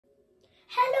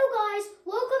Hello guys,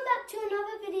 welcome back to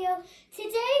another video.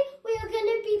 Today we are going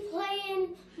to be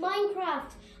playing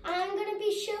Minecraft and I'm going to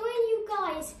be showing you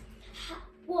guys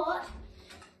what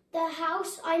the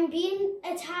house I'm being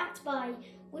attacked by,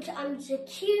 which I'm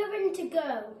securing to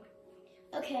go.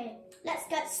 Okay, let's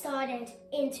get started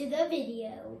into the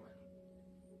video.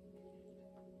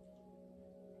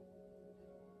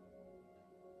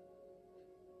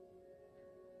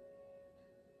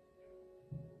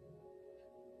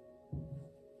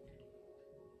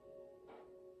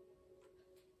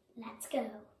 Let's go.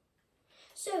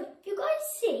 So, you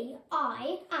guys see,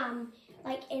 I am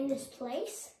like in this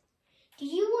place. Do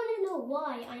you want to know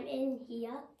why I'm in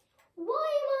here? Why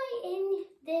am I in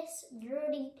this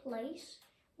dirty place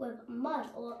with mud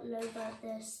all over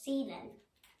the ceiling?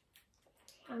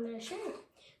 I'm going to show you.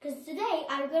 Because today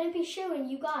I'm going to be showing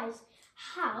you guys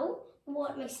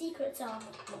what my secrets are.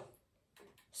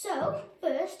 So,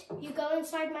 first you go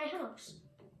inside my house.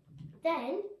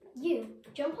 Then you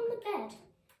jump on the bed.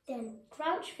 Then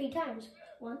crouch 3 times.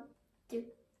 1, 2,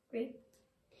 3.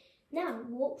 Now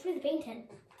walk through the painting.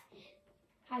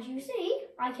 As you see,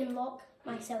 I can lock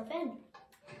myself in.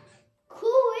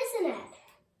 Cool, isn't it?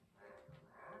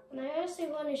 And I also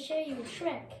want to show you a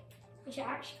trick, which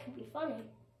actually could be funny.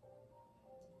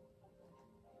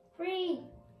 3,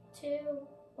 2,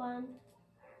 1.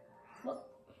 What?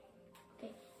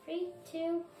 Okay, 3,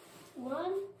 2,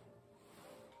 1.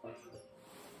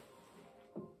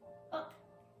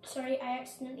 Sorry, I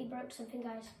accidentally broke something,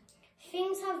 guys.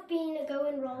 Things have been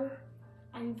going wrong.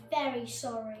 I'm very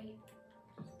sorry.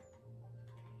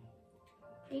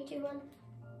 3, 2, 1.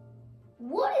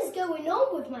 What is going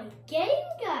on with my game,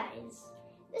 guys?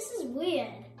 This is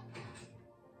weird.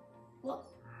 What?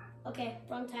 Okay,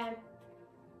 wrong time.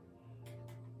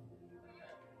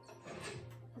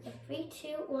 Okay, 3, 2,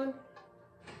 1.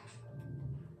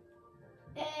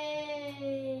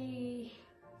 Hey.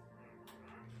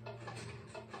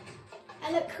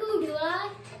 I look cool, do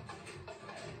I?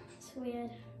 It's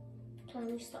weird.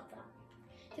 Can we stop that?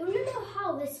 Do you want to know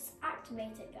how this is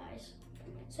activated, guys?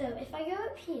 So if I go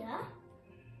up here,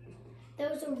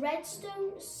 there was a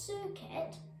redstone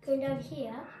circuit going down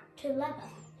here to lever.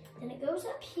 Then it goes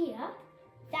up here,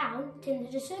 down to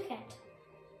the circuit.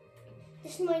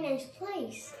 This is my nice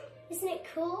place. Isn't it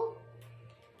cool?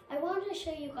 I wanted to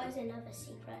show you guys another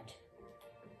secret.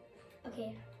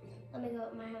 Okay, let me go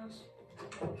up my house.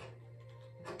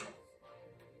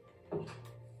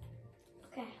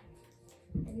 Okay,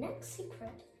 the next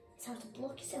secret is how to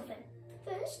block yourself in.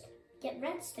 First, get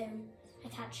redstone,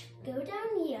 attach, go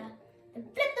down here, and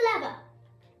flip the lever.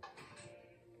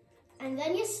 And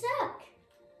then you're stuck.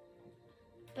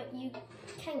 But you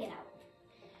can get out.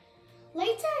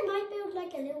 Later, I might build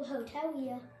like a little hotel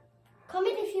here.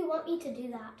 Comment if you want me to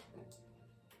do that.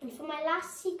 And for my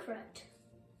last secret,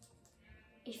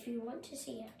 if you want to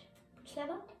see it, push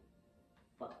lever.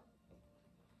 What?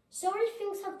 Sorry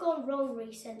things have gone wrong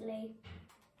recently.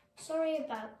 Sorry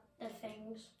about the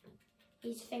things.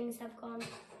 These things have gone.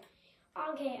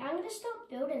 Okay, I'm going to stop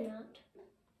building that.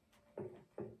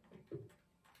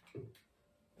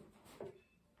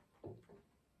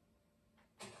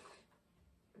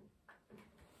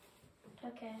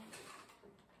 Okay.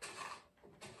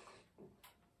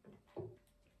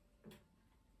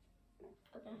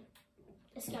 Okay.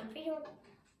 Let's go.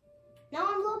 Now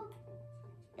I'm low.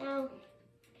 Now,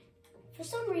 for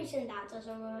some reason that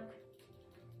doesn't work.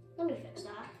 Let me fix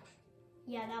that.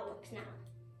 Yeah, that works now.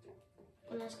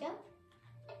 And let's go.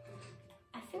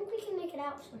 I think we can make it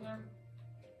out somehow.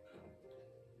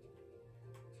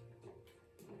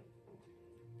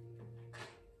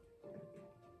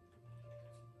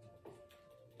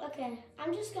 Okay,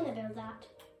 I'm just gonna build that.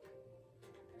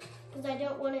 Because I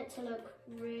don't want it to look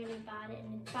really bad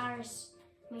and embarrass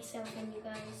myself and you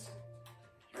guys.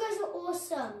 You guys are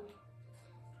awesome.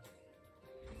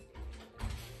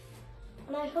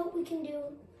 And I hope we can do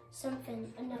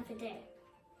something another day.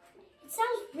 It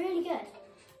sounds really good.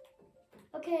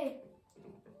 Okay,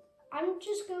 I'm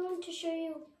just going to show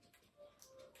you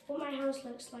what my house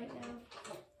looks like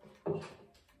now.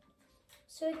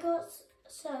 So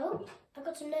I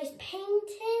got some nice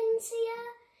paintings here.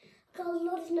 I've got a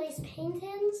lot of nice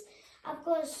paintings. I've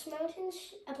got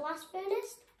a blast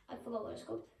furnace. I forgot what it's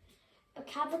called. A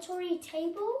cavatory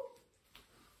table.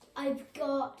 I've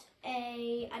got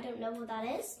I don't know what that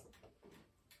is.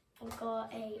 I've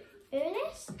got a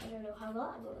furnace. I don't know how I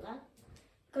got that.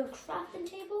 I've got a crafting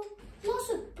table. Lots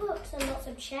of books and lots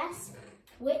of chests,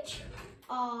 which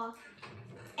are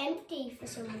empty for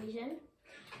some reason.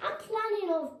 I'm planning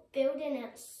on building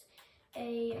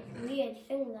a weird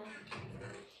thing there.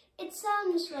 It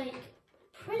sounds like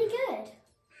pretty good.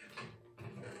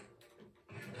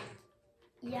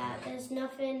 Yeah, there's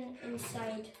nothing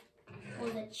inside all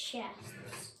the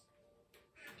chests.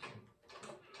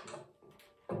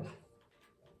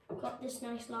 Got this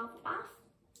nice lava bath.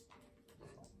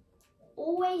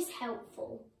 Always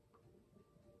helpful.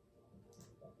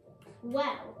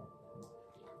 Well,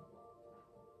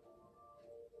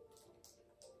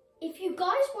 if you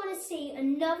guys want to see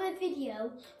another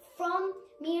video from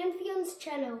me and Fion's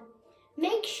channel,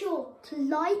 make sure to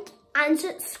like and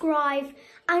subscribe,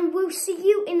 and we'll see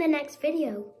you in the next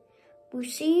video. We'll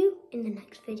see you in the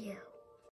next video.